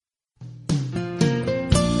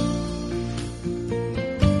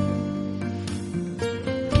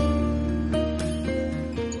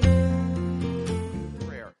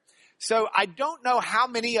So I don't know how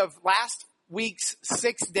many of last week's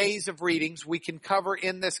 6 days of readings we can cover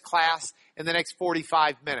in this class in the next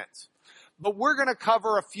 45 minutes. But we're going to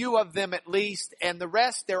cover a few of them at least, and the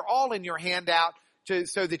rest, they're all in your handout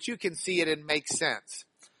so that you can see it and make sense.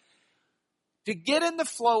 To get in the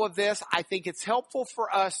flow of this, I think it's helpful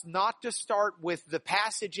for us not to start with the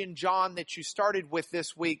passage in John that you started with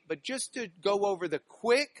this week, but just to go over the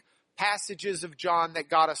quick passages of John that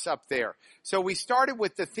got us up there. So we started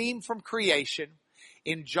with the theme from creation.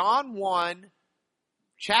 In John 1,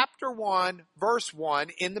 chapter 1, verse 1,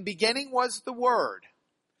 in the beginning was the Word,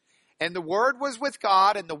 and the Word was with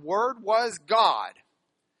God, and the Word was God.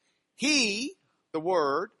 He, the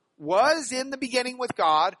Word, was in the beginning with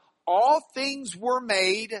God. All things were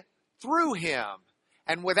made through Him,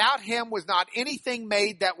 and without Him was not anything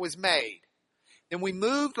made that was made. Then we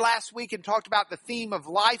moved last week and talked about the theme of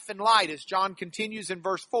life and light as John continues in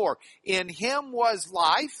verse 4. In Him was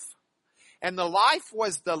life, and the life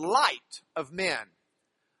was the light of men.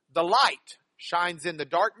 The light shines in the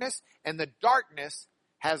darkness, and the darkness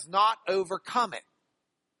has not overcome it.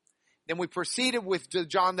 Then we proceeded with the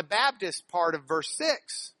John the Baptist part of verse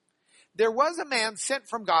 6. There was a man sent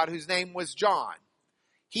from God whose name was John.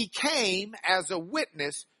 He came as a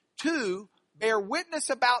witness to bear witness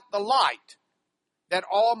about the light, that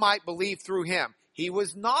all might believe through him. He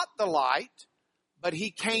was not the light, but he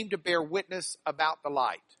came to bear witness about the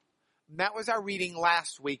light. And that was our reading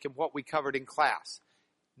last week and what we covered in class.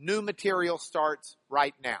 New material starts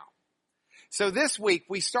right now. So this week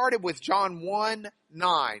we started with John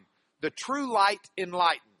 1:9. The true light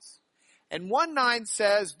enlightens. And 1:9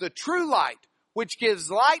 says, the true light, which gives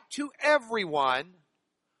light to everyone,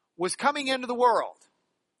 was coming into the world.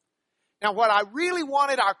 Now, what I really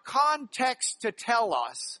wanted our context to tell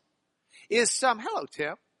us is some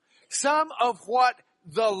of what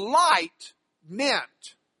the light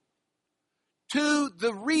meant to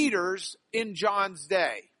the readers in John's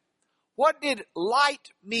day. What did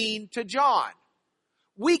light mean to John?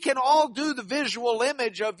 We can all do the visual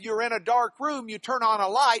image of you're in a dark room, you turn on a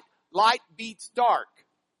light, light beats dark.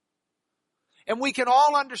 And we can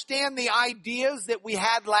all understand the ideas that we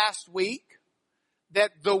had last week,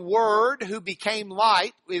 that the Word who became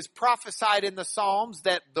light is prophesied in the Psalms,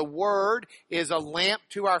 that the Word is a lamp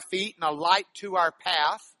to our feet and a light to our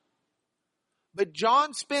path. But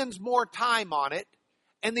John spends more time on it,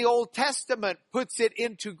 and the Old Testament puts it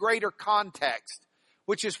into greater context,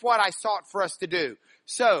 which is what I sought for us to do.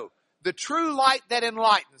 So, the true light that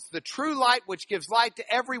enlightens, the true light which gives light to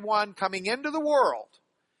everyone coming into the world.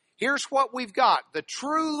 Here's what we've got. The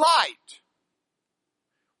true light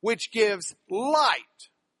which gives light.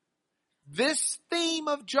 This theme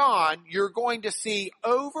of John you're going to see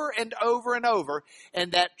over and over and over.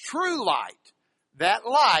 And that true light, that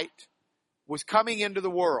light was coming into the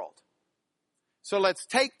world. So let's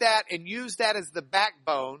take that and use that as the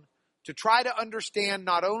backbone to try to understand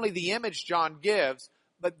not only the image John gives,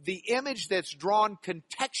 but the image that's drawn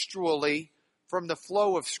contextually from the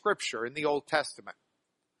flow of Scripture in the Old Testament.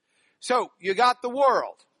 So, you got the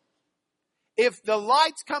world. If the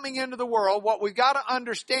light's coming into the world, what we've got to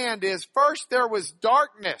understand is first there was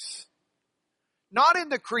darkness. Not in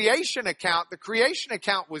the creation account. The creation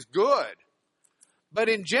account was good. But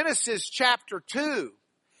in Genesis chapter 2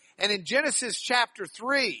 and in Genesis chapter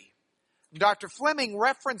 3, Dr. Fleming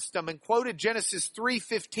referenced them and quoted Genesis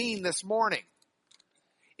 3:15 this morning.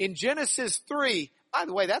 In Genesis 3, by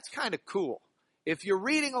the way, that's kind of cool. If you're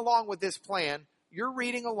reading along with this plan, you're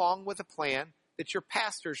reading along with a plan that your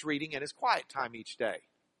pastor's reading in his quiet time each day.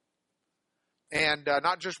 And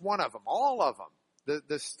not just one of them, all of them.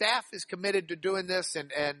 The staff is committed to doing this,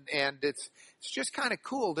 and it's just kind of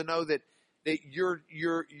cool to know that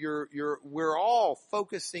we're all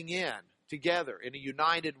focusing in together in a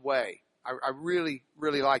united way. I really,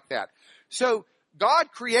 really like that. So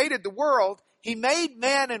God created the world. He made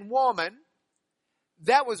man and woman.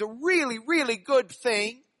 That was a really, really good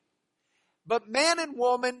thing. But man and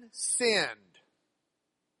woman sinned.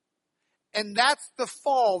 And that's the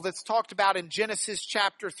fall that's talked about in Genesis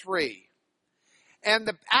chapter 3. And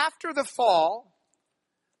after the fall,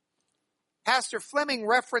 Pastor Fleming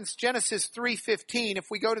referenced Genesis 3:15 if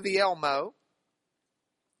we go to the Elmo.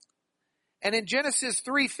 And in Genesis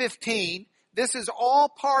 3:15, this is all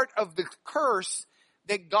part of the curse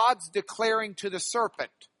that God's declaring to the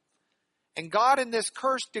serpent. And God in this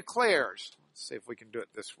curse declares, let's see if we can do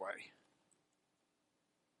it this way.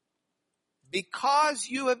 Because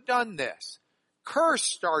you have done this,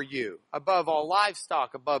 cursed are you above all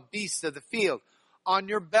livestock, above beasts of the field. On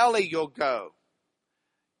your belly you'll go.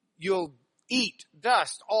 You'll eat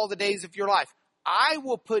dust all the days of your life. I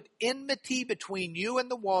will put enmity between you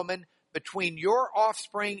and the woman, between your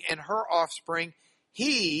offspring and her offspring.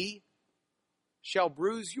 He shall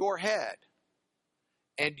bruise your head,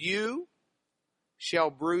 and you shall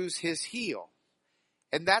bruise his heel.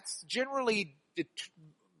 And that's generally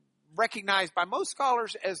recognized by most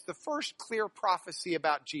scholars as the first clear prophecy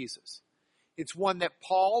about Jesus. It's one that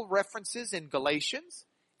Paul references in Galatians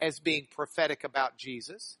as being prophetic about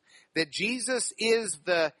Jesus, that Jesus is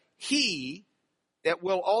the he that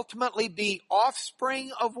will ultimately be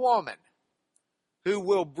offspring of woman, who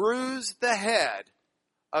will bruise the head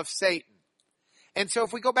of Satan. And so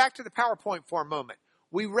if we go back to the PowerPoint for a moment,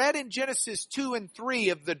 we read in Genesis 2 and 3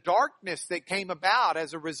 of the darkness that came about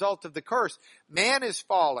as a result of the curse. Man is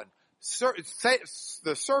fallen.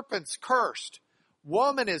 The serpent's cursed.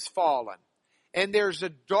 Woman is fallen. And there's a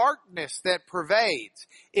darkness that pervades.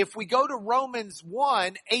 If we go to Romans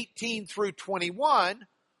 1, 18 through 21,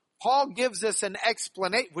 Paul gives us an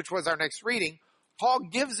explanation, which was our next reading. Paul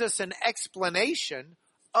gives us an explanation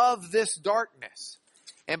of this darkness.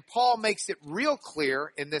 And Paul makes it real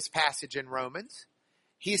clear in this passage in Romans.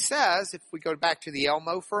 He says, if we go back to the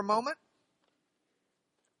Elmo for a moment,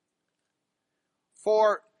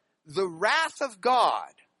 for the wrath of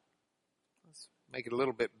God, let's make it a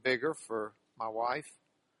little bit bigger for my wife,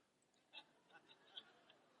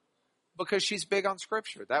 because she's big on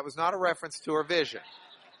Scripture. That was not a reference to her vision.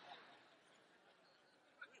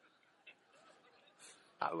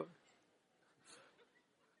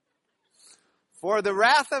 For the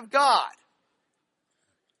wrath of God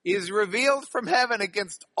is revealed from heaven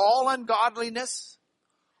against all ungodliness,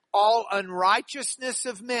 all unrighteousness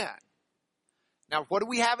of men. Now, what do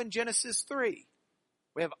we have in Genesis 3?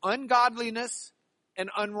 We have ungodliness and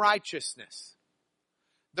unrighteousness.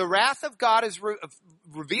 The wrath of God is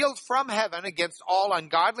revealed from heaven against all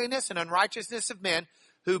ungodliness and unrighteousness of men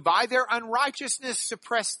who by their unrighteousness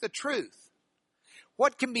suppress the truth.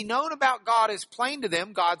 What can be known about God is plain to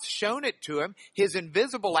them. God's shown it to him. His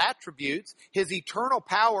invisible attributes, his eternal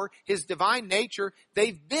power, his divine nature,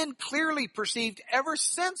 they've been clearly perceived ever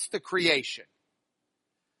since the creation.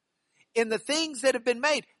 In the things that have been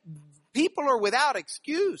made, people are without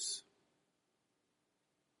excuse.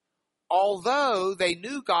 Although they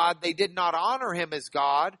knew God, they did not honor him as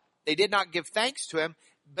God. They did not give thanks to him,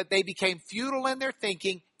 but they became futile in their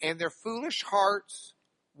thinking, and their foolish hearts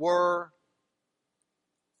were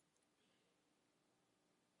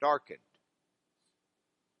darkened.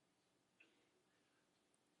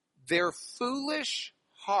 Their foolish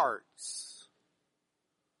hearts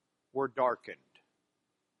were darkened.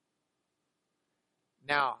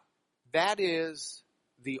 Now, that is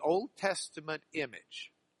the Old Testament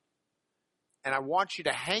image. And I want you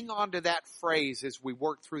to hang on to that phrase as we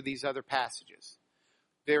work through these other passages.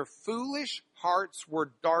 Their foolish hearts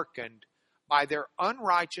were darkened by their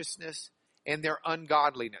unrighteousness and their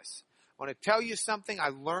ungodliness. I want to tell you something I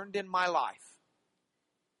learned in my life.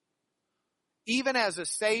 Even as a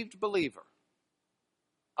saved believer,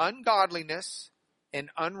 ungodliness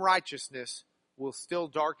and unrighteousness will still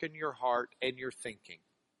darken your heart and your thinking.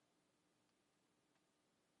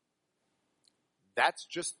 That's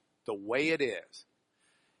just the way it is.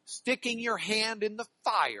 Sticking your hand in the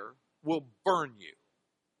fire will burn you.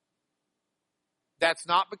 That's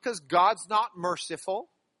not because God's not merciful.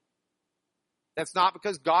 That's not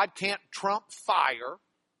because God can't trump fire.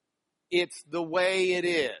 It's the way it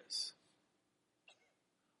is.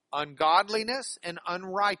 Ungodliness and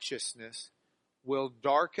unrighteousness will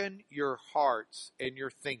darken your hearts and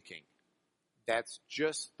your thinking. That's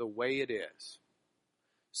just the way it is.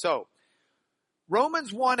 So,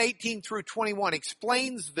 Romans 1, 18 through 21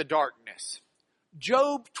 explains the darkness.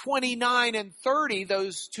 Job 29 and 30,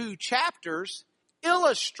 those two chapters,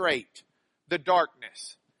 illustrate the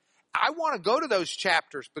darkness. I want to go to those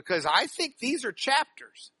chapters because I think these are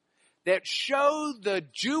chapters that show the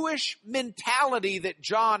Jewish mentality that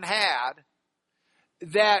John had,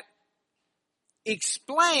 that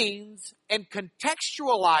explains and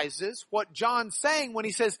contextualizes what John's saying when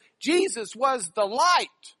he says Jesus was the light,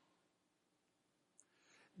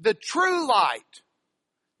 the true light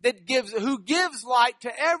who gives light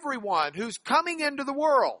to everyone who's coming into the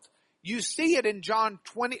world. You see it in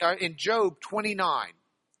in Job 29.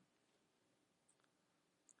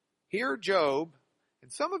 Here Job,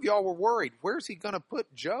 and some of y'all were worried, where's he going to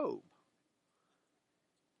put Job?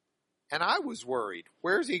 And I was worried,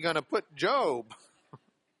 where's he going to put Job?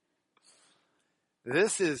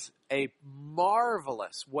 This is a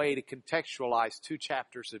marvelous way to contextualize two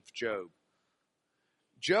chapters of Job.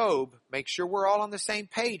 Job, make sure we're all on the same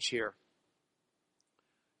page here.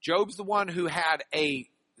 Job's the one who had a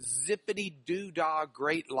zippity-doo-dah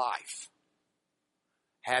great life.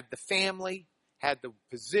 Had the family, had the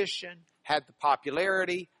position, had the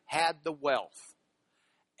popularity, had the wealth.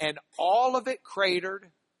 And all of it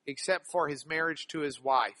cratered except for his marriage to his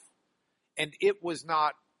wife. And it was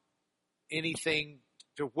not anything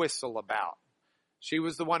to whistle about. She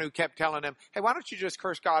was the one who kept telling him, hey, why don't you just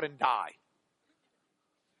curse God and die?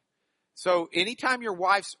 So anytime your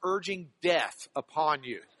wife's urging death upon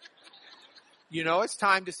you, you know it's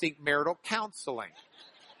time to seek marital counseling.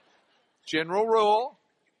 General rule,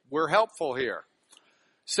 we're helpful here.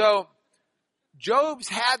 So Job's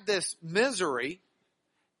had this misery,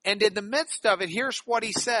 and in the midst of it, here's what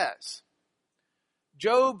he says.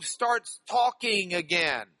 Job starts talking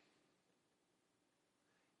again.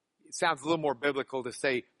 It sounds a little more biblical to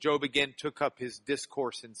say Job again took up his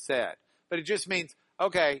discourse and said. But it just means,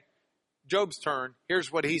 okay, Job's turn.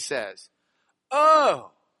 Here's what he says.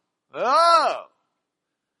 Oh,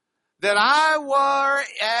 that I were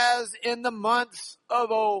as in the months of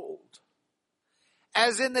old,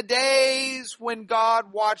 as in the days when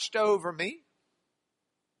God watched over me,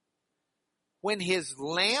 when his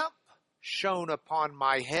lamp shone upon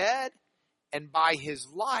my head, and by his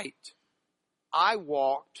light I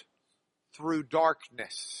walked through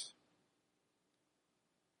darkness.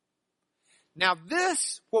 Now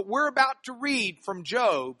this, what we're about to read from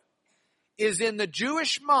Job, is in the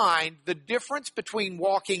Jewish mind the difference between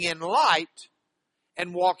walking in light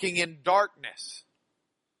and walking in darkness.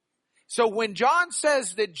 So when John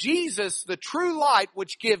says that Jesus, the true light,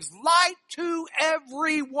 which gives light to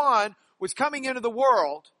everyone, was coming into the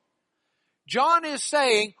world, John is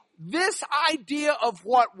saying this idea of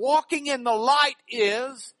what walking in the light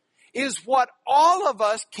is what all of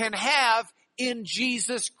us can have in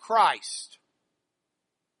Jesus Christ.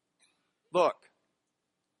 Look.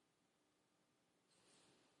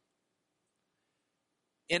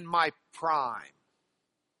 In my prime,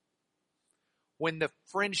 when the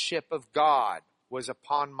friendship of God was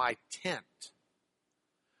upon my tent,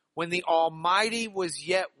 when the Almighty was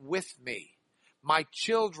yet with me, my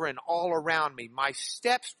children all around me, my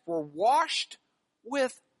steps were washed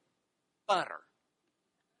with butter.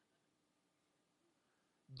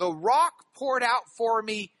 The rock poured out for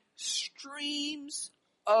me streams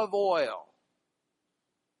of oil.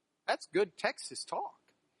 That's good Texas talk.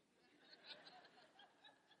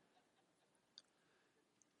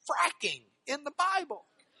 Fracking in the Bible.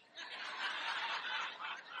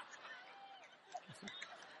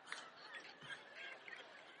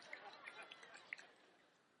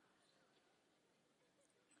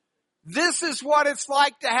 This is what it's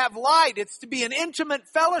like to have light. It's to be an intimate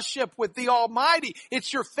fellowship with the Almighty.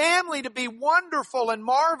 It's your family to be wonderful and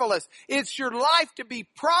marvelous. It's your life to be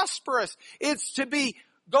prosperous. It's to be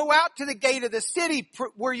go out to the gate of the city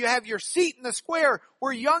where you have your seat in the square,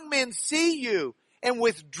 where young men see you and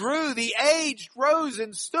withdrew. The aged rose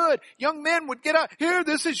and stood. Young men would get up. Here,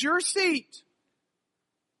 this is your seat.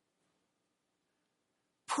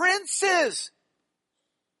 Princes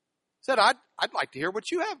said, I'd like to hear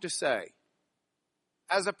what you have to say.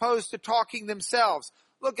 As opposed to talking themselves.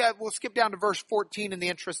 We'll skip down to verse 14 in the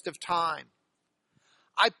interest of time.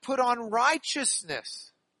 I put on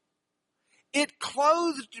righteousness. It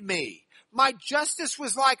clothed me. My justice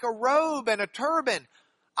was like a robe and a turban.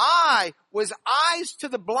 I was eyes to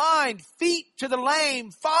the blind, feet to the lame,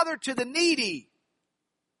 father to the needy.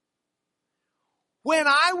 When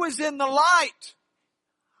I was in the light,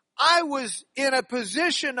 I was in a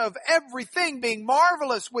position of everything being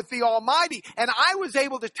marvelous with the Almighty, and I was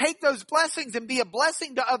able to take those blessings and be a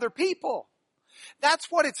blessing to other people. That's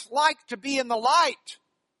what it's like to be in the light.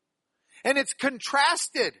 And it's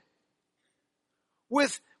contrasted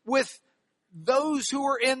with those who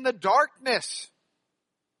are in the darkness,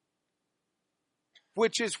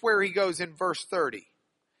 which is where he goes in verse 30.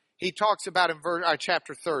 He talks about in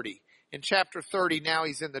chapter 30. In chapter 30, now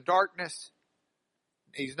he's in the darkness.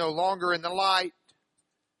 He's no longer in the light.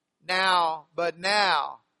 But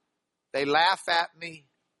now, they laugh at me.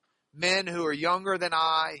 Men who are younger than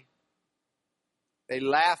I. They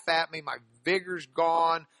laugh at me. My vigor's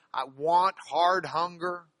gone. I want hard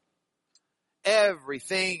hunger.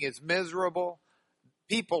 Everything is miserable.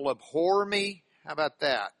 People abhor me. How about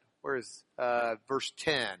that? Where's verse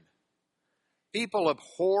 10? People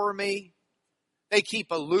abhor me. They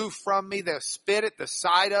keep aloof from me. They spit at the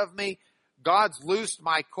sight of me. God's loosed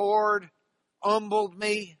my cord, humbled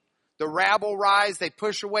me. The rabble rise. They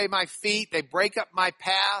push away my feet. They break up my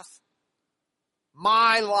path.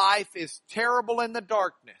 My life is terrible in the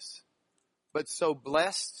darkness, but so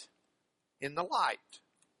blessed in the light.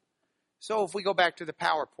 So if we go back to the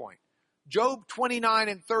PowerPoint, Job 29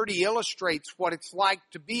 and 30 illustrates what it's like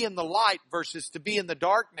to be in the light versus to be in the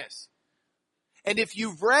darkness. And if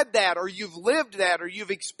you've read that or you've lived that or you've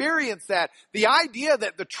experienced that, the idea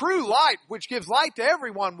that the true light, which gives light to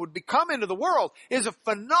everyone, would come into the world is a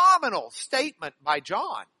phenomenal statement by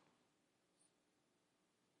John.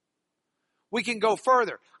 We can go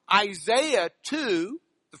further. Isaiah 2,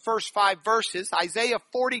 the first 5 verses, Isaiah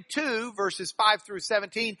 42, verses 5 through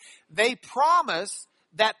 17, they promise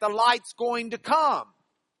that the light's going to come.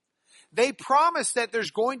 They promise that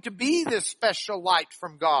there's going to be this special light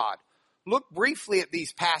from God. Look briefly at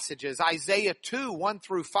these passages. Isaiah 2, 1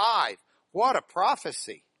 through 5. What a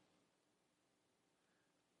prophecy.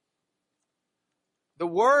 The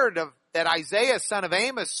word that Isaiah, son of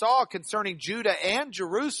Amos, saw concerning Judah and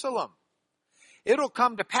Jerusalem. It'll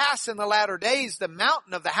come to pass in the latter days, the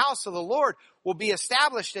mountain of the house of the Lord will be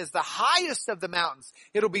established as the highest of the mountains.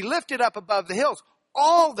 It'll be lifted up above the hills.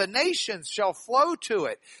 All the nations shall flow to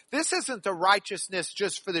it. This isn't a righteousness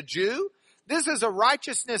just for the Jew. This is a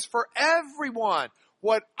righteousness for everyone.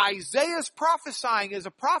 What Isaiah is prophesying is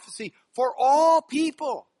a prophecy for all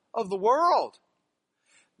people of the world.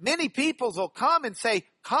 Many peoples will come and say,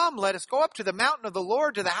 "Come, let us go up to the mountain of the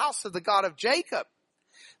Lord, to the house of the God of Jacob,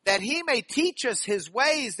 that he may teach us his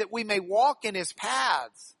ways, that we may walk in his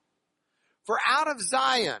paths. For out of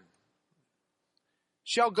Zion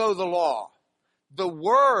shall go the law, the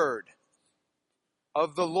word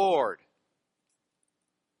of the Lord."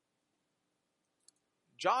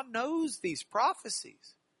 John knows these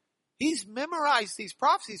prophecies. He's memorized these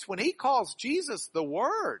prophecies when he calls Jesus the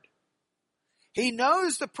Word. He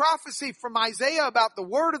knows the prophecy from Isaiah about the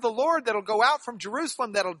word of the Lord that'll go out from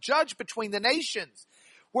Jerusalem, that'll judge between the nations,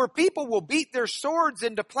 where people will beat their swords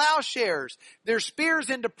into plowshares, their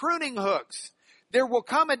spears into pruning hooks. There will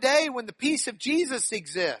come a day when the peace of Jesus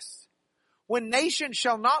exists, when nation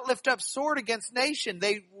shall not lift up sword against nation.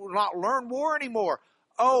 They will not learn war anymore.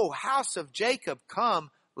 O house of Jacob,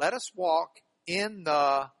 come, let us walk in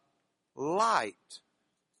the light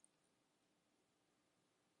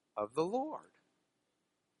of the Lord.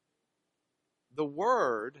 The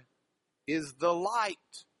word is the light.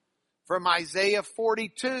 From Isaiah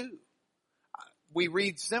 42. We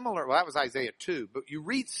read similar, well, that was Isaiah 2, but you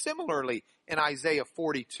read similarly in Isaiah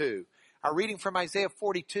 42. Our reading from Isaiah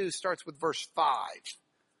 42 starts with verse 5.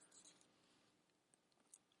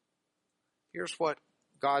 Here's what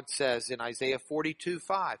God says in Isaiah 42,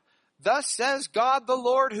 5. Thus says God the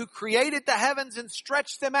Lord, who created the heavens and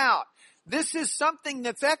stretched them out. This is something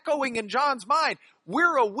that's echoing in John's mind.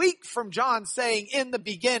 We're a week from John saying in the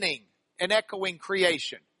beginning and echoing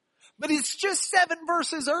creation. But it's just 7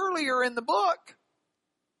 verses earlier in the book.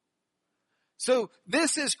 So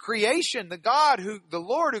this is creation, the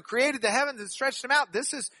Lord who created the heavens and stretched them out.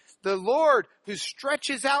 This is the Lord who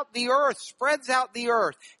stretches out the earth, spreads out the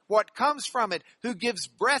earth, what comes from it, who gives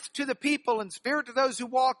breath to the people and spirit to those who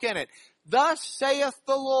walk in it. Thus saith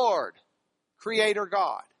the Lord, Creator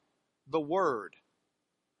God, the Word.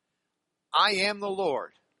 I am the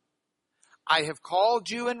Lord. I have called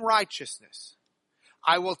you in righteousness.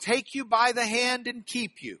 I will take you by the hand and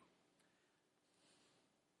keep you.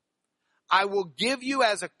 I will give you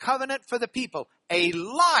as a covenant for the people, a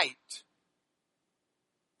light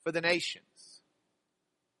for the nations,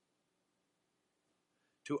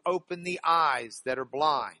 to open the eyes that are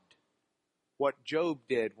blind. What Job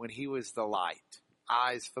did when he was the light,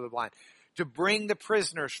 eyes for the blind. To bring the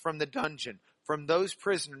prisoners from the dungeon, from those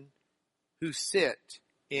prisoners who sit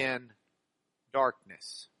in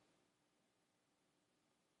darkness.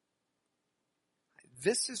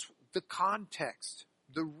 This is the context,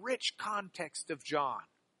 the rich context of John.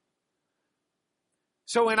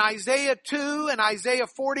 So in Isaiah 2 and Isaiah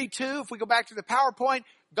 42, if we go back to the PowerPoint,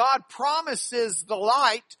 God promises the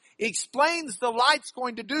light, explains the light's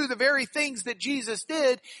going to do the very things that Jesus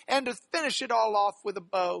did, and to finish it all off with a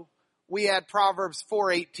bow, we add Proverbs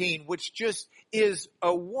 4:18, which just is a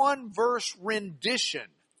 1-verse rendition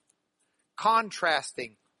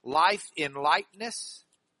contrasting life in lightness,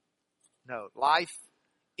 life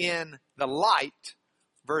in the light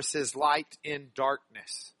versus light in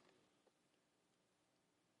darkness.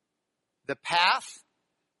 The path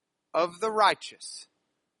of the righteous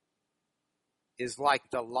is like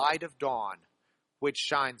the light of dawn, which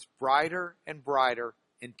shines brighter and brighter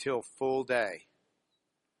until full day.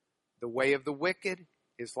 The way of the wicked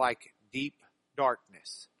is like deep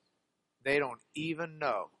darkness. They don't even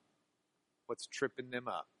know what's tripping them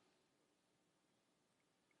up.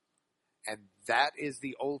 And that is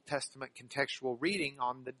the Old Testament contextual reading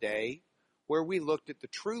on the day where we looked at the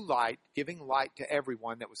true light, giving light to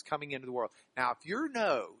everyone that was coming into the world. Now,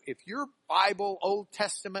 if your Bible Old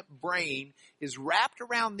Testament brain is wrapped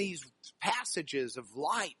around these passages of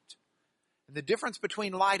light, And the difference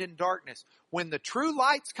between light and darkness, when the true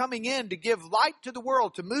light's coming in to give light to the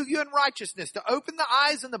world, to move you in righteousness, to open the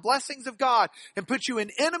eyes and the blessings of God, and put you in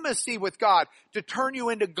intimacy with God, to turn you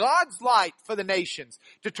into God's light for the nations,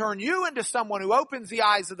 to turn you into someone who opens the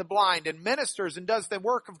eyes of the blind and ministers and does the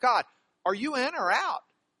work of God. Are you in or out?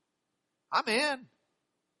 I'm in.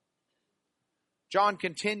 John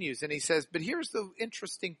continues and he says, but here's the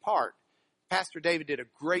interesting part. Pastor David did a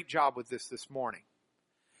great job with this morning.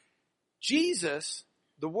 Jesus,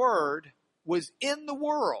 the Word, was in the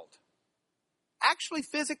world. Actually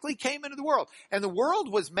physically came into the world. And the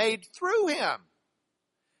world was made through him.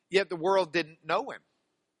 Yet the world didn't know him.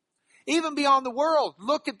 Even beyond the world,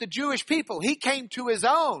 look at the Jewish people. He came to his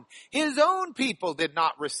own. His own people did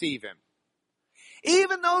not receive him.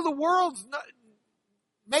 Even though the world's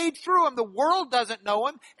made through him, the world doesn't know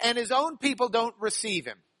him, and his own people don't receive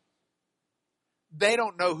him. They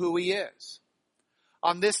don't know who he is.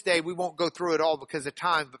 On this day, we won't go through it all because of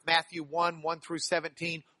time, but Matthew 1 through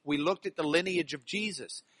 17, we looked at the lineage of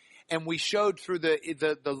Jesus. And we showed through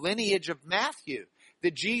the lineage of Matthew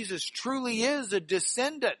that Jesus truly is a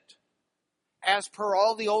descendant as per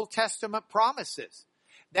all the Old Testament promises.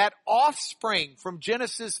 That offspring from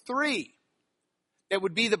Genesis 3 that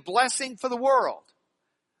would be the blessing for the world,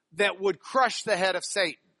 that would crush the head of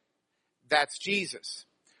Satan. That's Jesus.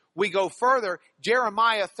 We go further,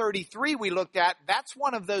 Jeremiah 33 we looked at, that's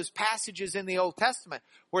one of those passages in the Old Testament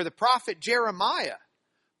where the prophet Jeremiah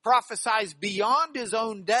prophesies beyond his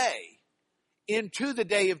own day into the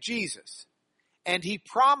day of Jesus. And he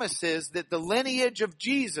promises that the lineage of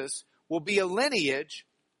Jesus will be a lineage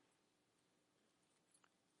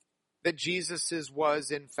that Jesus's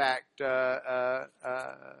was in fact there.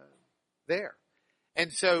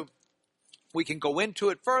 And so we can go into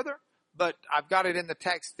it further, but I've got it in the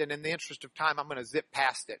text, and in the interest of time, I'm going to zip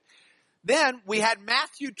past it. Then we had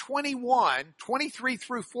Matthew 21, 23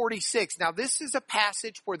 through 46. Now this is a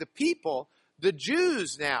passage where the people, the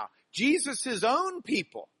Jews now, Jesus' own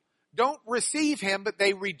people, don't receive him, but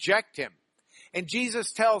they reject him. And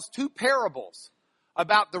Jesus tells two parables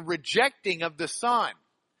about the rejecting of the Son.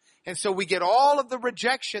 And so we get all of the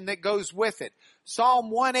rejection that goes with it.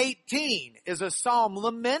 Psalm 118 is a psalm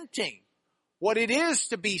lamenting what it is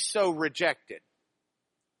to be so rejected.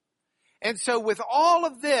 And so with all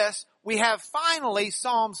of this, we have finally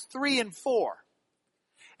Psalms 3 and 4.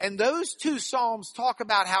 And those two psalms talk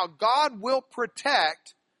about how God will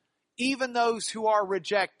protect even those who are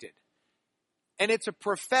rejected. And it's a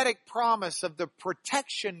prophetic promise of the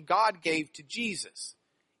protection God gave to Jesus,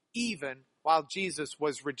 even while Jesus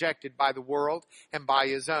was rejected by the world and by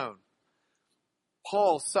his own.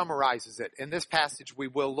 Paul summarizes it in this passage we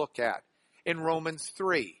will look at. In Romans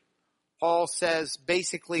 3, Paul says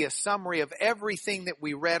basically a summary of everything that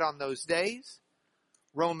we read on those days.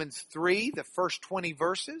 Romans 3, the first 20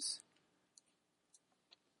 verses.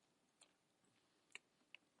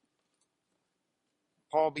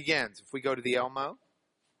 Paul begins, if we go to the Elmo.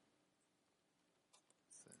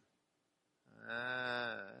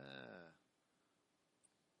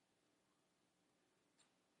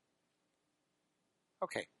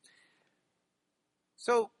 Okay.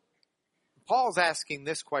 So, Paul's asking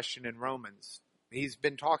this question in Romans. He's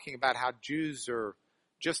been talking about how Jews are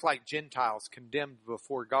just like Gentiles condemned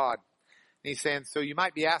before God. And he's saying, so you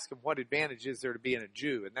might be asking what advantage is there to being a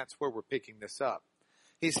Jew? And that's where we're picking this up.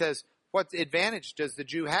 He says, what advantage does the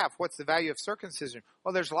Jew have? What's the value of circumcision?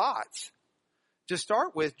 Well, there's lots. To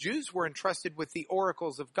start with, Jews were entrusted with the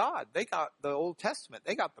oracles of God. They got the Old Testament.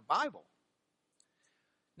 They got the Bible.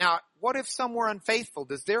 Now, what if some were unfaithful?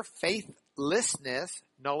 Does their faithlessness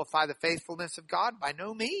nullify the faithfulness of God? By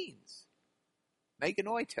no means.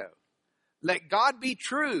 Meganoito. Let God be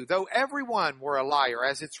true, though everyone were a liar,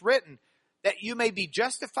 as it's written, that you may be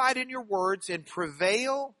justified in your words and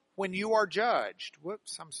prevail when you are judged.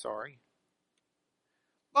 Whoops, I'm sorry.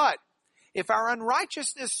 But if our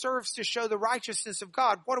unrighteousness serves to show the righteousness of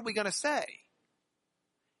God, what are we going to say?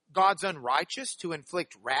 God's unrighteous to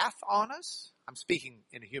inflict wrath on us? I'm speaking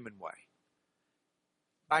in a human way.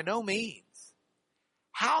 By no means.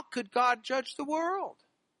 How could God judge the world?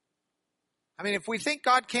 I mean, if we think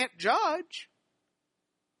God can't judge,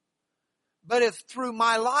 but if through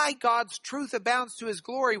my lie God's truth abounds to his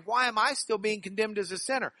glory, why am I still being condemned as a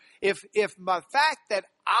sinner? If the fact that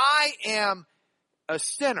I am a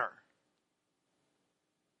sinner,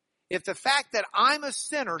 if the fact that I'm a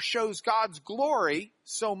sinner shows God's glory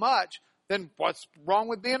so much, then what's wrong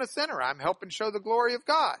with being a sinner? I'm helping show the glory of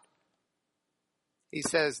God. He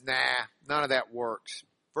says, nah, none of that works.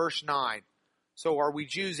 Verse 9. So are we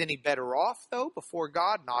Jews any better off, though, before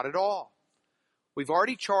God? Not at all. We've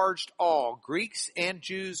already charged all. Greeks and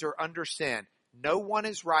Jews are under sin. No one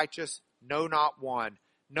is righteous, no, not one.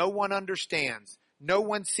 No one understands. No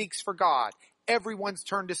one seeks for God. Everyone's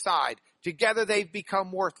turned aside. Together they've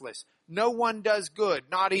become worthless. No one does good,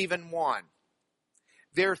 not even one.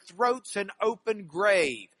 Their throat's an open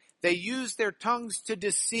grave. They use their tongues to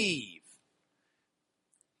deceive.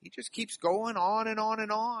 He just keeps going on and on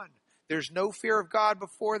and on. There's no fear of God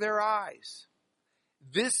before their eyes.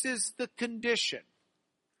 This is the condition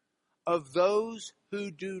of those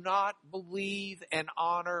who do not believe and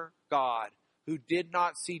honor God, who did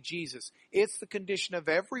not see Jesus. It's the condition of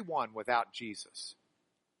everyone without Jesus.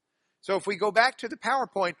 So if we go back to the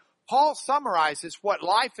PowerPoint, Paul summarizes what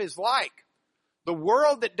life is like. The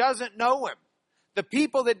world that doesn't know him. The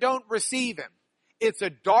people that don't receive him. It's a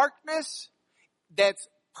darkness that's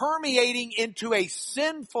permeating into a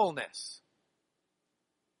sinfulness.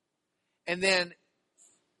 And then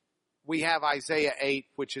we have Isaiah 8,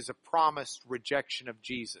 which is a promised rejection of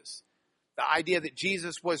Jesus. The idea that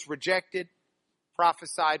Jesus was rejected,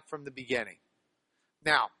 prophesied from the beginning.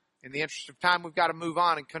 Now, in the interest of time, we've got to move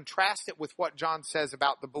on and contrast it with what John says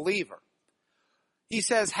about the believer. He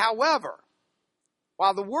says, however,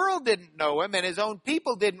 while the world didn't know him and his own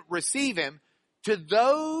people didn't receive him, to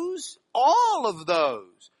those, all of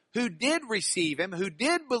those who did receive him, who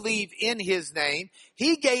did believe in his name,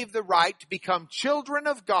 he gave the right to become children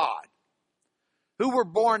of God, who were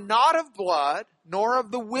born not of blood, nor of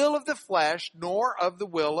the will of the flesh, nor of the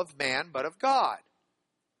will of man, but of God.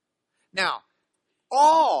 Now,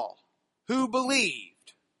 all who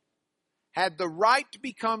believed had the right to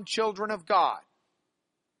become children of God.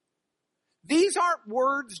 These aren't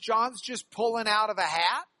words John's just pulling out of a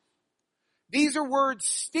hat. These are words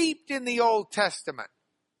steeped in the Old Testament.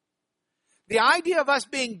 The idea of us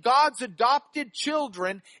being God's adopted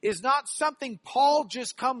children is not something Paul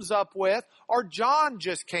just comes up with or John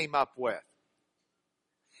just came up with.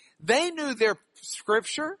 They knew their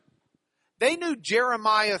scripture. They knew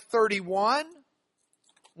Jeremiah 31,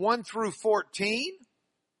 1 through 14.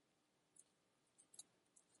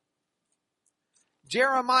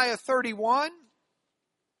 Jeremiah 31.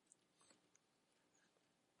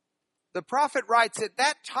 The prophet writes, at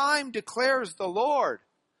that time declares the Lord,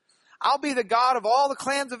 I'll be the God of all the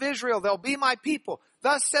clans of Israel. They'll be my people.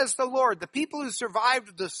 Thus says the Lord, the people who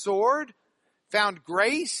survived the sword found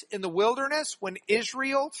grace in the wilderness when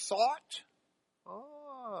Israel sought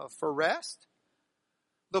for rest.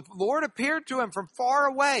 The Lord appeared to him from far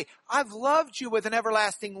away. I've loved you with an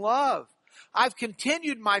everlasting love. I've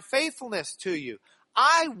continued my faithfulness to you.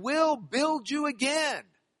 I will build you again.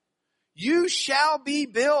 You shall be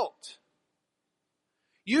built.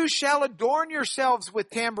 You shall adorn yourselves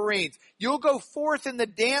with tambourines. You'll go forth in the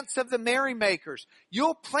dance of the merrymakers.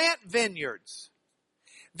 You'll plant vineyards.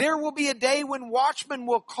 There will be a day when watchmen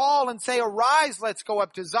will call and say, arise, let's go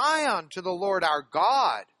up to Zion, to the Lord our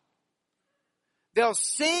God. They'll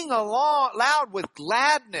sing loud with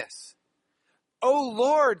gladness. O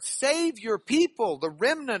Lord, save your people, the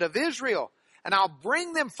remnant of Israel. And I'll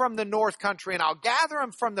bring them from the north country, and I'll gather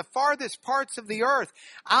them from the farthest parts of the earth.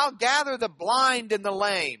 I'll gather the blind and the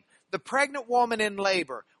lame, the pregnant woman in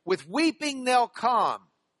labor. With weeping they'll come.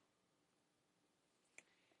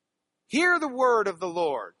 Hear the word of the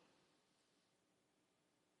Lord.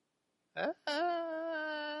 There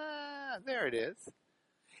it is.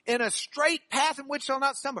 In a straight path in which they'll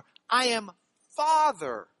not stumble. I am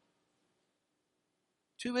father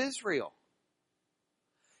to Israel.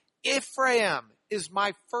 Ephraim is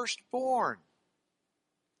my firstborn.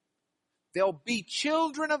 They'll be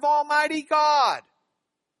children of Almighty God.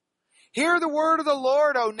 Hear the word of the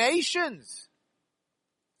Lord, O nations.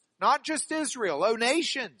 Not just Israel, O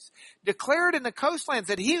nations. Declare it in the coastlands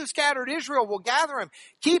that he who scattered Israel will gather him.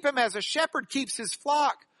 Keep him as a shepherd keeps his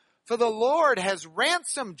flock. For the Lord has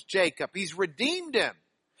ransomed Jacob. He's redeemed him.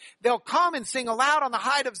 They'll come and sing aloud on the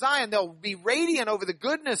height of Zion. They'll be radiant over the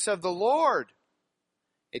goodness of the Lord.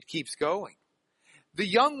 It keeps going. The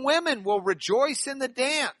young women will rejoice in the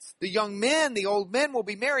dance. The young men, the old men will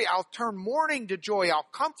be merry. I'll turn mourning to joy. I'll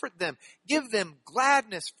comfort them. Give them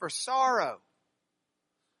gladness for sorrow.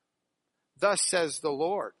 Thus says the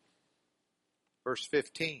Lord. Verse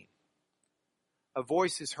 15. A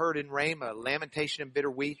voice is heard in Ramah, lamentation and bitter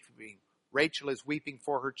weeping. Rachel is weeping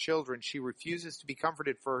for her children. She refuses to be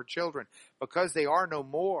comforted for her children because they are no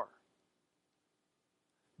more.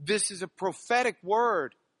 This is a prophetic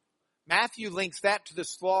word. Matthew links that to the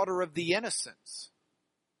slaughter of the innocents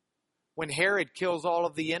when Herod kills all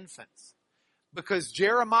of the infants. Because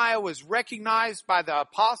Jeremiah was recognized by the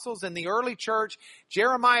apostles in the early church,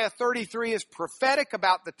 Jeremiah 33 is prophetic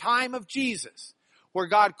about the time of Jesus, where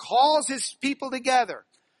God calls his people together.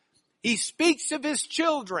 He speaks of his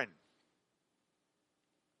children.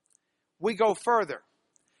 We go further.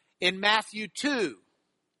 In Matthew 2,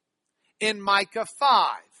 in Micah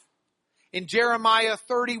 5, in Jeremiah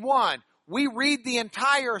 31, we read the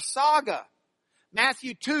entire saga.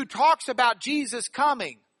 Matthew 2 talks about Jesus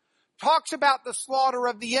coming, talks about the slaughter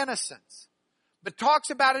of the innocents, but talks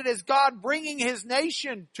about it as God bringing his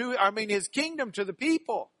his kingdom to the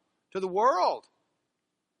people, to the world.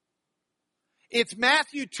 It's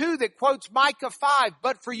Matthew 2 that quotes Micah 5,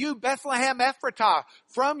 but for you, Bethlehem Ephratah,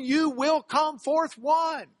 from you will come forth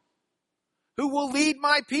one who will lead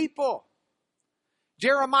my people.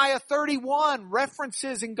 Jeremiah 31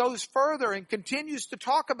 references and goes further and continues to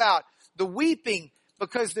talk about the weeping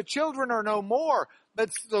because the children are no more. But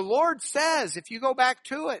the Lord says, if you go back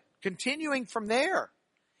to it, continuing from there,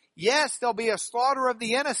 yes, there'll be a slaughter of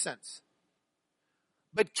the innocents.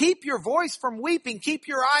 But keep your voice from weeping, keep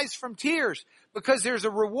your eyes from tears, because there's a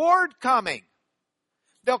reward coming.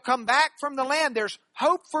 They'll come back from the land. There's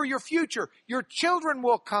hope for your future. Your children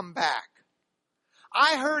will come back.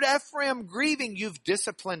 I heard Ephraim grieving, you've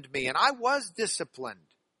disciplined me, and I was disciplined.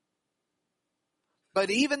 But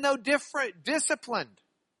even though disciplined,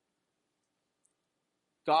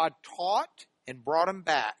 God taught and brought him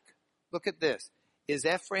back. Look at this. Is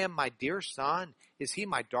Ephraim my dear son? Is he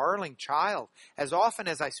my darling child? As often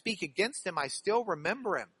as I speak against him, I still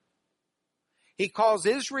remember him. He calls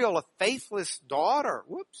Israel a faithless daughter.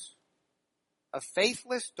 A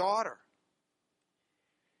faithless daughter.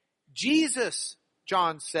 Jesus,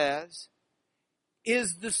 John says,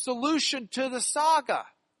 is the solution to the saga.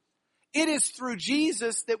 It is through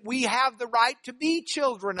Jesus that we have the right to be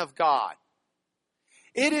children of God.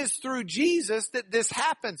 It is through Jesus that this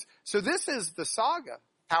happens. So this is the saga.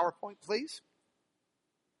 PowerPoint, please.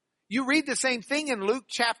 You read the same thing in Luke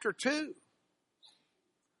chapter 2,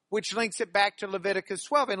 which links it back to Leviticus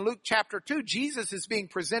 12. In Luke chapter 2, Jesus is being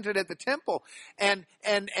presented at the temple, and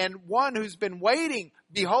one who's been waiting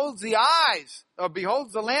beholds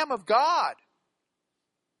the Lamb of God.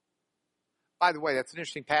 By the way, that's an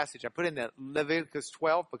interesting passage. I put in the Leviticus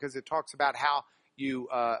 12 because it talks about how you,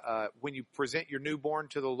 when you present your newborn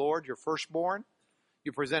to the Lord, your firstborn,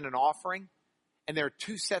 you present an offering. And there are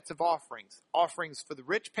two sets of offerings. Offerings for the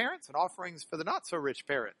rich parents and offerings for the not so rich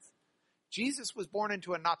parents. Jesus was born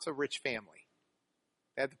into a not so rich family.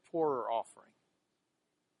 They had the poorer offering.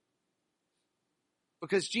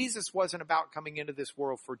 Because Jesus wasn't about coming into this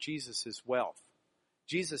world for Jesus' wealth.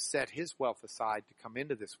 Jesus set his wealth aside to come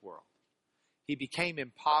into this world. He became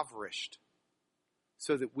impoverished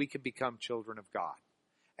so that we could become children of God.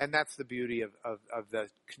 And that's the beauty of the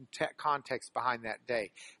context behind that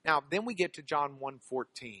day. Now, then we get to John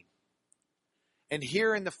 1:14. And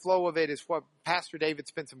here in the flow of it is what Pastor David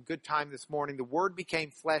spent some good time this morning. The Word became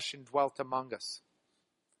flesh and dwelt among us.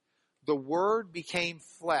 The Word became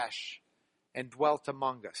flesh and dwelt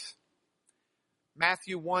among us.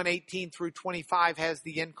 Matthew 1:18 through 25 has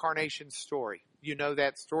the incarnation story. You know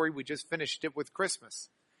that story. We just finished it with Christmas.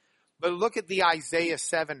 But look at the Isaiah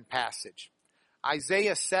 7 passage.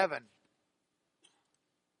 Isaiah 7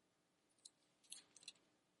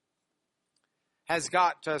 has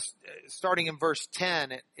got, starting in verse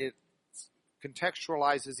 10, it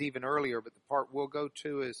contextualizes even earlier, but the part we'll go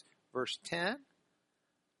to is verse 10.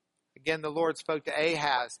 Again, the Lord spoke to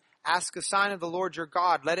Ahaz. Ask a sign of the Lord your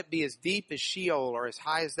God. Let it be as deep as Sheol or as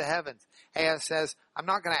high as the heavens. Ahaz says, I'm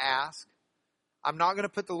not going to ask. I'm not going to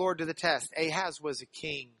put the Lord to the test. Ahaz was a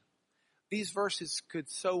king. These verses could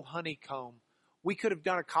so honeycomb. We could have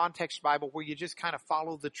done a context Bible where you just kind of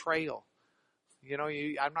follow the trail. You know,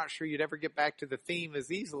 I'm not sure you'd ever get back to the theme as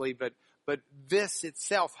easily, but this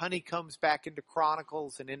itself honeycombs back into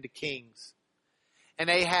Chronicles and into Kings. And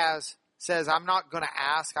Ahaz says, I'm not going to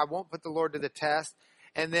ask. I won't put the Lord to the test.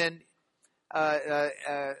 And then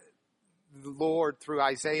the Lord, through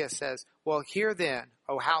Isaiah, says, well, hear then,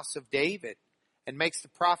 O house of David, and makes the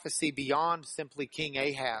prophecy beyond simply King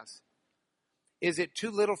Ahaz. Is it too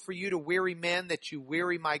little for you to weary men that you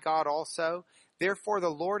weary my God also? Therefore the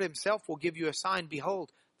Lord himself will give you a sign.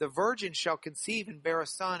 Behold, the virgin shall conceive and bear a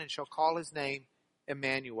son and shall call his name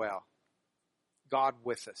Emmanuel, God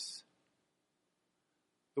with us.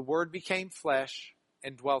 The Word became flesh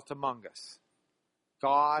and dwelt among us.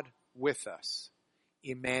 God with us,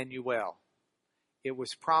 Emmanuel. It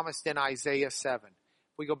was promised in Isaiah 7.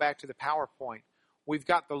 If we go back to the PowerPoint, we've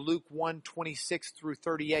got the Luke 1:26 through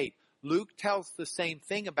 38. Luke tells the same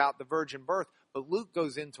thing about the virgin birth, but Luke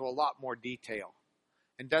goes into a lot more detail.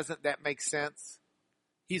 And doesn't that make sense?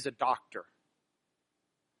 He's a doctor.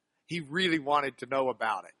 He really wanted to know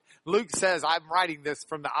about it. Luke says, I'm writing this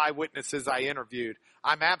from the eyewitnesses I interviewed.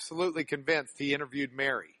 I'm absolutely convinced he interviewed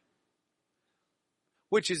Mary.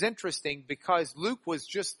 Which is interesting because Luke was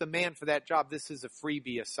just the man for that job. This is a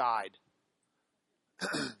freebie aside.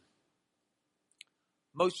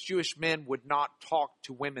 Most Jewish men would not talk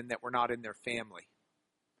to women that were not in their family.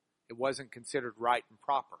 It wasn't considered right and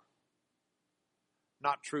proper.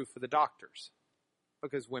 Not true for the doctors,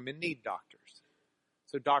 because women need doctors.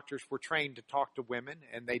 So doctors were trained to talk to women,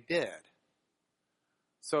 and they did.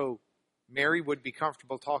 So Mary would be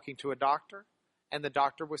comfortable talking to a doctor, and the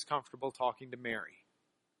doctor was comfortable talking to Mary.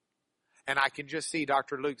 And I can just see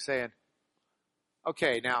Dr. Luke saying,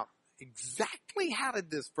 okay, now, exactly how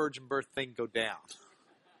did this virgin birth thing go down?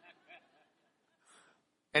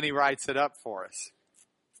 And he writes it up for us.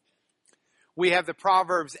 We have the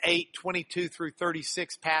Proverbs 8, 22 through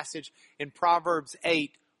 36 passage. In Proverbs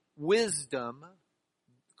 8, wisdom,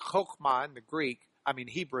 chokhmah in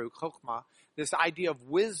the Hebrew, chokhmah, this idea of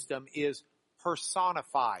wisdom is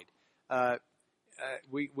personified.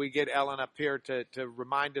 We get Ellen up here to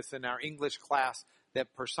remind us in our English class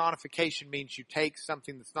that personification means you take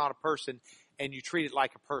something that's not a person and you treat it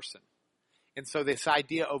like a person. And so this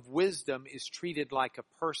idea of wisdom is treated like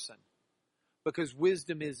a person because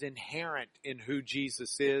wisdom is inherent in who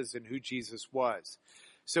Jesus is and who Jesus was.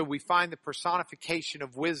 So we find the personification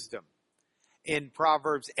of wisdom in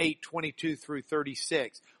Proverbs 8, 22 through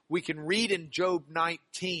 36. We can read in Job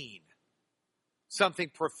 19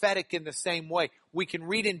 something prophetic in the same way. We can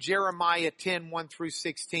read in Jeremiah 10, 1 through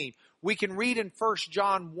 16. We can read in 1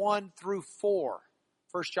 John 1 through 4.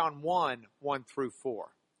 1 John 1, 1 through 4.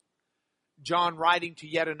 John writing to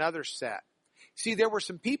yet another set. See, there were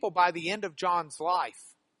some people by the end of John's life.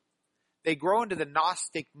 They grow into the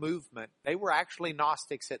Gnostic movement. They were actually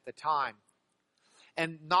Gnostics at the time.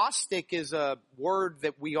 And Gnostic is a word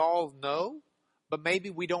that we all know, but maybe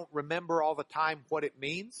we don't remember all the time what it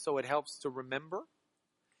means, so it helps to remember.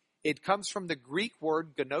 It comes from the Greek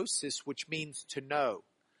word gnosis, which means to know.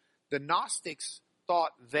 The Gnostics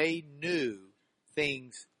thought they knew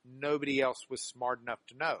things nobody else was smart enough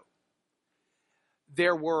to know.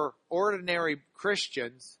 There were ordinary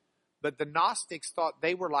Christians, but the Gnostics thought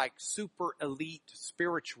they were like super elite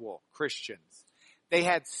spiritual Christians. They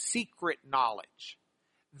had secret knowledge.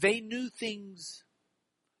 They knew things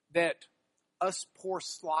that us poor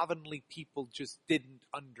slovenly people just didn't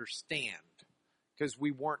understand because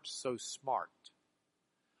we weren't so smart.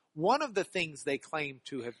 One of the things they claimed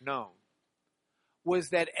to have known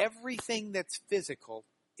was that everything that's physical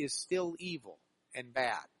is still evil and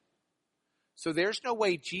bad. So there's no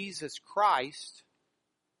way Jesus Christ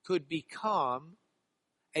could become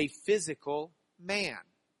a physical man.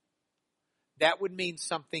 That would mean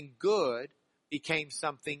something good became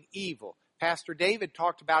something evil. Pastor David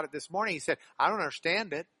talked about it this morning. He said, I don't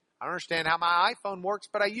understand it. I don't understand how my iPhone works,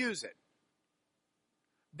 but I use it.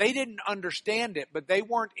 They didn't understand it, but they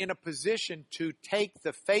weren't in a position to take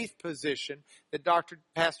the faith position that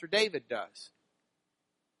Pastor David does,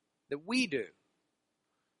 that we do.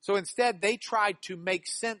 So instead, they tried to make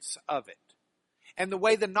sense of it. And the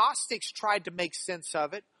way the Gnostics tried to make sense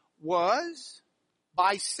of it was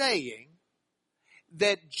by saying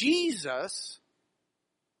that Jesus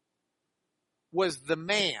was the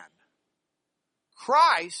man.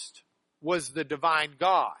 Christ was the divine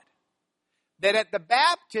God. That at the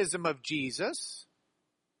baptism of Jesus,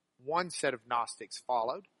 one set of Gnostics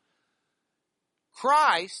followed,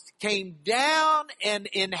 Christ came down and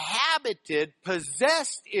inhabited,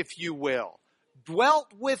 possessed, if you will, dwelt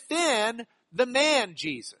within the man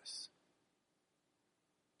Jesus.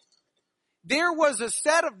 There was a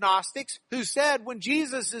set of Gnostics who said when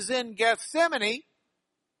Jesus is in Gethsemane,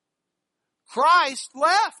 Christ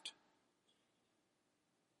left.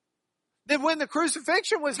 That when the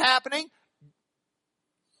crucifixion was happening,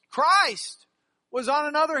 Christ was on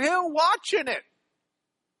another hill watching it.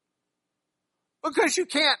 Because you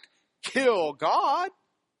can't kill God.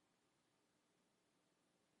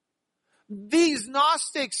 These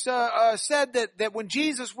Gnostics said that when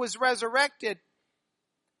Jesus was resurrected,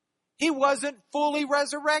 he wasn't fully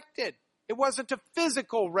resurrected. It wasn't a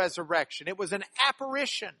physical resurrection. It was an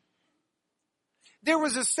apparition. There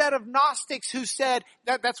was a set of Gnostics who said,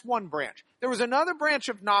 that's one branch. There was another branch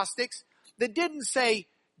of Gnostics that didn't say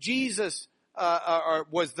Jesus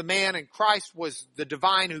was the man and Christ was the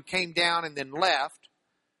divine who came down and then left.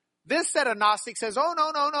 This set of Gnostics says, oh,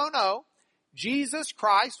 no. Jesus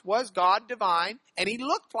Christ was God divine and he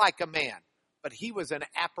looked like a man, but he was an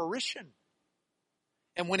apparition.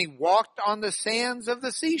 And when he walked on the sands of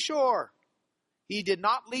the seashore, he did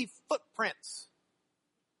not leave footprints,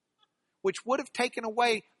 which would have taken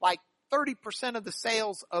away like 30% of the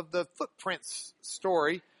sales of the Footprints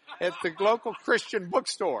story at the local Christian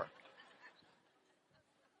bookstore.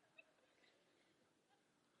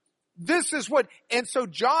 This is what, and so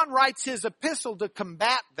John writes his epistle to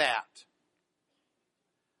combat that.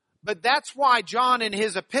 But that's why John in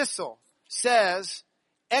his epistle says,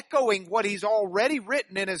 echoing what he's already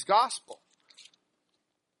written in his gospel.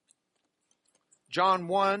 John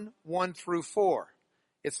 1, 1 through 4.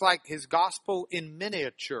 It's like his gospel in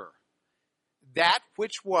miniature. That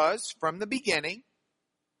which was from the beginning,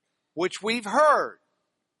 which we've heard,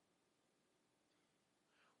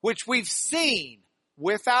 which we've seen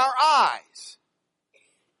with our eyes,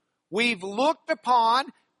 we've looked upon,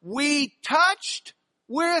 we touched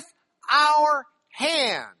with our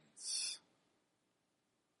hands.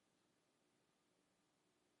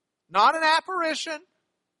 Not an apparition.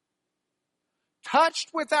 Touched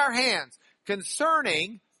with our hands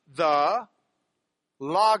concerning the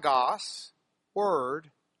Logos, word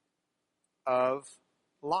of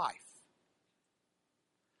life.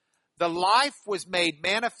 The life was made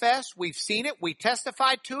manifest. We've seen it. We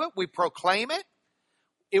testified to it. We proclaim it.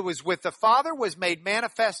 It was with the Father, was made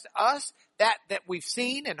manifest to us. That we've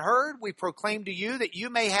seen and heard, we proclaim to you, that you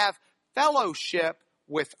may have fellowship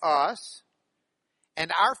with us.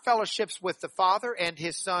 And our fellowship's with the Father and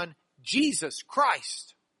His Son, Jesus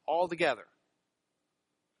Christ, all together.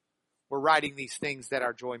 We're writing these things that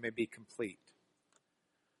our joy may be complete.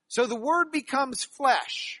 So the Word becomes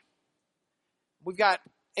flesh. We've got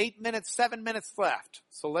 7 minutes left.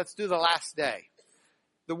 So let's do the last day.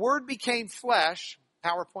 The Word became flesh,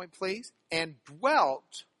 PowerPoint please, and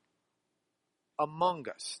dwelt among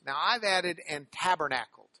us. Now I've added and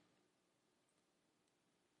tabernacled.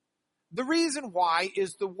 The reason why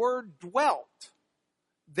is the word dwelt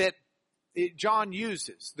that John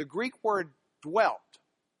uses. The Greek word dwelt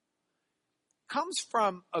comes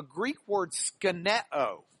from a Greek word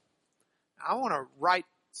skeneo. I want to write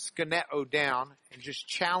skeneo down and just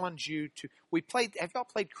challenge you to, have y'all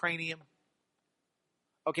played Cranium?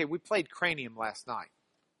 Okay, we played Cranium last night.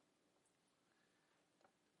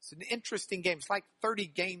 It's an interesting game. It's like 30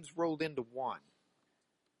 games rolled into one.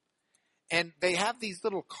 And they have these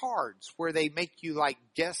little cards where they make you like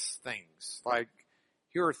guess things. Like,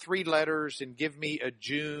 here are 3 letters and give me a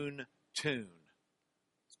June tune.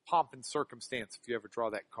 It's pomp and circumstance if you ever draw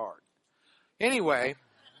that card. Anyway,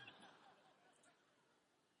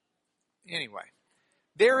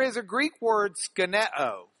 there is a Greek word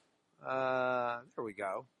skeneo. There we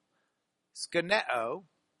go. Skeneo.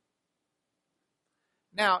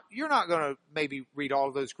 Now, you're not going to maybe read all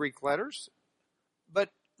of those Greek letters, but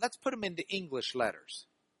let's put them into English letters.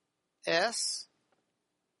 S,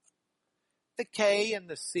 the K and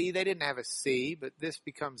the C, they didn't have a C, but this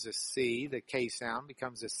becomes a C. The K sound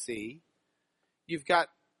becomes a C. You've got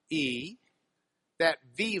E. That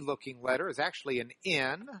V-looking letter is actually an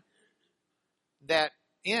N. That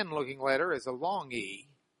N-looking letter is a long E.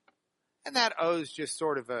 And that O is just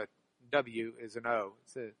sort of a W is an O.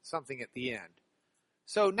 It's something at the end.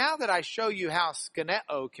 So now that I show you how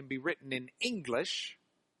skeneo can be written in English,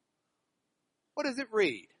 what does it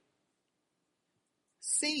read?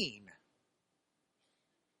 Scene.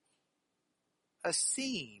 A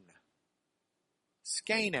scene.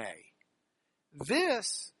 Skene.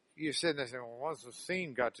 This, you're sitting there saying, well, what's the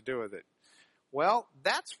scene got to do with it? Well,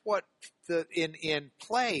 that's what in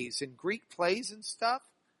plays, in Greek plays and stuff,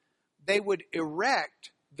 they would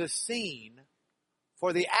erect the scene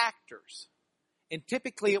for the actors. And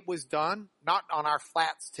typically it was done, not on our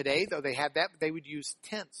flats today, though they had that, but they would use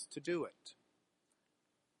tents to do it.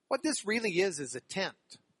 What this really is a tent.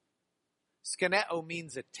 Skeneo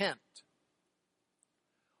means a tent.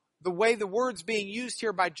 The way the word's being used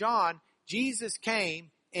here by John, Jesus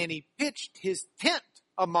came and He pitched His tent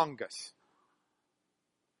among us.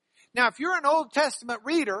 Now, if you're an Old Testament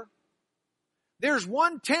reader, there's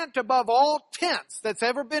one tent above all tents that's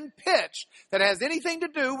ever been pitched that has anything to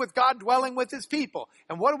do with God dwelling with His people.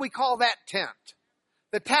 And what do we call that tent?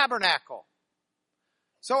 The tabernacle.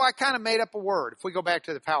 So I kind of made up a word, if we go back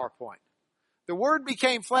to the PowerPoint. The Word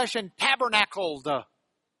became flesh and tabernacled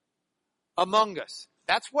among us.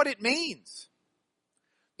 That's what it means.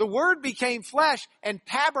 The Word became flesh and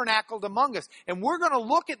tabernacled among us. And we're going to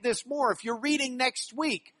look at this more. If you're reading next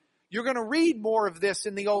week, you're going to read more of this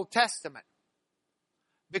in the Old Testament,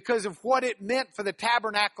 because of what it meant for the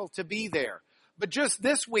tabernacle to be there. But just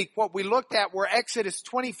this week, what we looked at were Exodus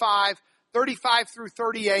 25, 35 through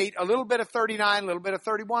 38, a little bit of 39, a little bit of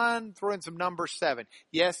 31, throw in some Numbers 7.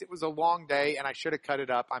 Yes, it was a long day, and I should have cut it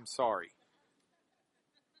up. I'm sorry.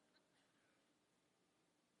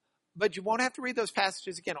 But you won't have to read those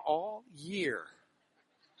passages again all year.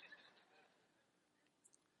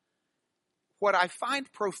 what I find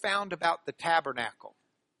profound about the tabernacle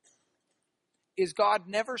is God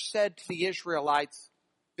never said to the Israelites,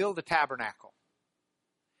 build a tabernacle.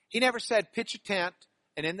 He never said, pitch a tent,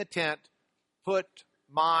 and in the tent, put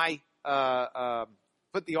the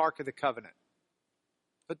Ark of the Covenant,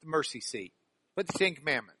 put the mercy seat, put the Ten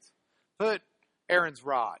Commandments, put Aaron's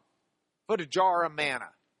rod, put a jar of manna.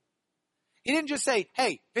 He didn't just say,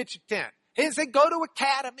 hey, pitch a tent. He didn't say, go to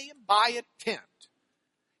Academy and buy a tent.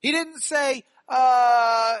 He didn't say,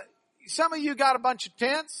 some of you got a bunch of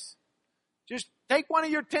tents. Just take one of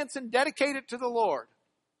your tents and dedicate it to the Lord.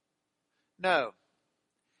 No.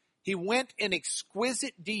 He went in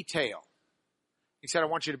exquisite detail. He said, I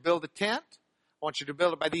want you to build a tent. I want you to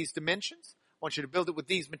build it by these dimensions. I want you to build it with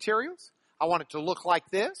these materials. I want it to look like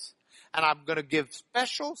this. And I'm going to give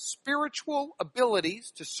special spiritual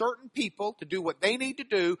abilities to certain people to do what they need to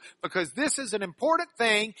do, because this is an important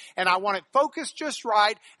thing, and I want it focused just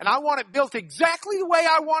right, and I want it built exactly the way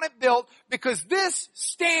I want it built, because this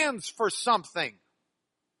stands for something.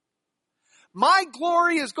 My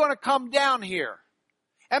glory is going to come down here.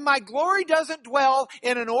 And my glory doesn't dwell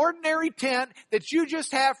in an ordinary tent that you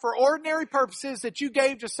just have for ordinary purposes that you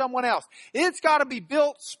gave to someone else. It's got to be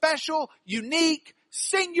built special, unique,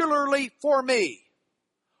 singularly for me.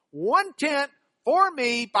 One tent for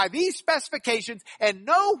me by these specifications, and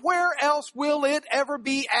nowhere else will it ever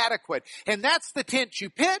be adequate. And that's the tent you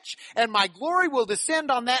pitch, and my glory will descend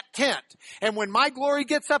on that tent. And when my glory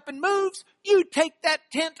gets up and moves, you take that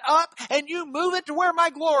tent up and you move it to where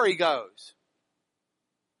my glory goes.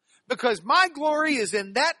 Because my glory is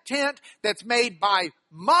in that tent that's made by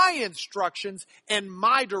my instructions and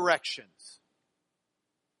my directions.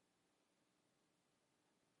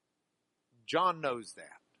 John knows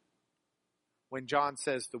that. When John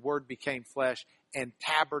says the Word became flesh and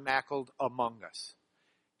tabernacled among us.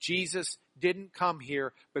 Jesus didn't come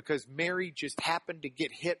here because Mary just happened to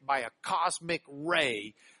get hit by a cosmic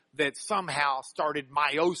ray that somehow started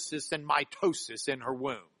meiosis and mitosis in her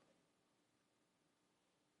womb.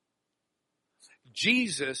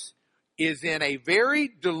 Jesus is in a very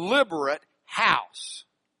deliberate house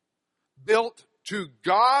built to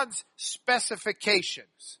God's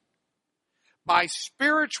specifications by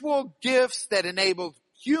spiritual gifts that enabled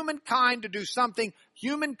humankind to do something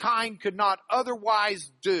humankind could not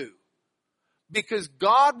otherwise do, because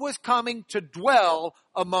God was coming to dwell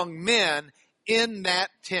among men in that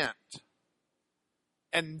tent.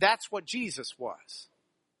 And that's what Jesus was.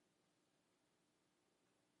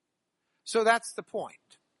 So that's the point.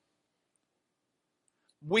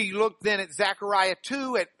 We look then at Zechariah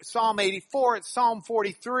 2, at Psalm 84, at Psalm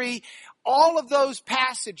 43, all of those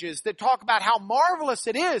passages that talk about how marvelous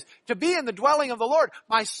it is to be in the dwelling of the Lord.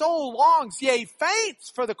 My soul longs, yea,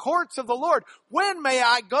 faints for the courts of the Lord. When may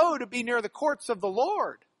I go to be near the courts of the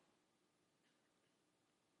Lord?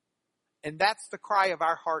 And that's the cry of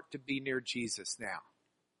our heart, to be near Jesus now.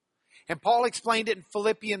 And Paul explained it in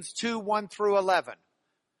Philippians 2, 1 through 11.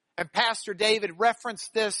 And Pastor David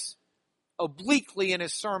referenced this obliquely in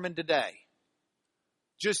his sermon today.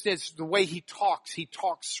 Just as the way he talks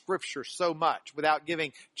Scripture so much without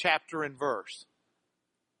giving chapter and verse.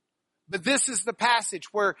 But this is the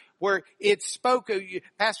passage where it spoke.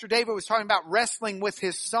 Pastor David was talking about wrestling with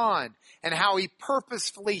his son and how he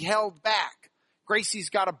purposefully held back. Gracie's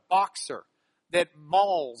got a boxer that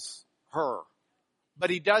mauls her, but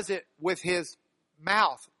he does it with his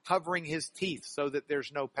mouth covering his teeth so that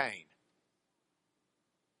there's no pain.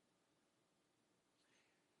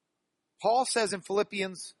 Paul says in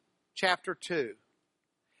Philippians chapter 2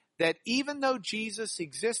 that even though Jesus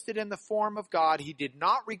existed in the form of God, he did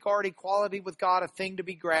not regard equality with God a thing to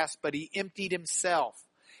be grasped, but he emptied himself.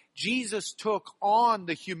 Jesus took on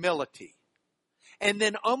the humility and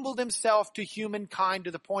then humbled himself to humankind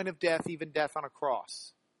to the point of death, even death on a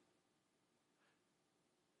cross.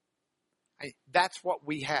 That's what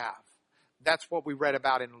we have. That's what we read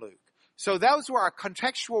about in Luke. So those were our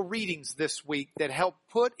contextual readings this week that help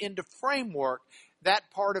put into framework that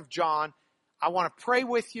part of John. I want to pray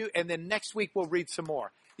with you, and then next week we'll read some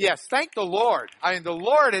more. Yes, thank the Lord. I mean, the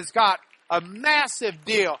Lord has got a massive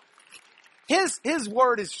deal. His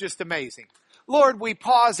word is just amazing. Lord, we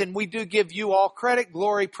pause and we do give you all credit,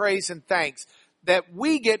 glory, praise, and thanks that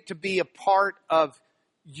we get to be a part of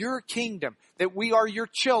your kingdom, that we are your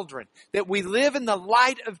children, that we live in the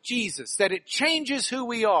light of Jesus, that it changes who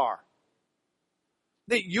we are,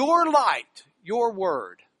 that your light, your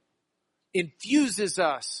word, infuses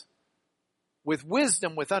us with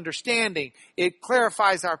wisdom, with understanding. It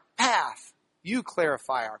clarifies our path. You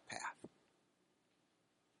clarify our path.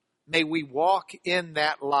 May we walk in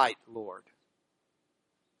that light, Lord.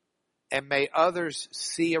 And may others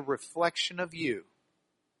see a reflection of you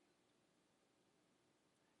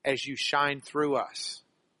as you shine through us.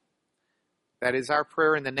 That is our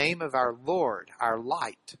prayer in the name of our Lord, our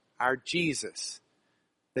light, our Jesus,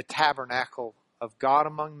 the tabernacle of God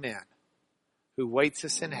among men, who waits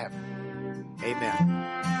us in heaven.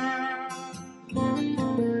 Amen.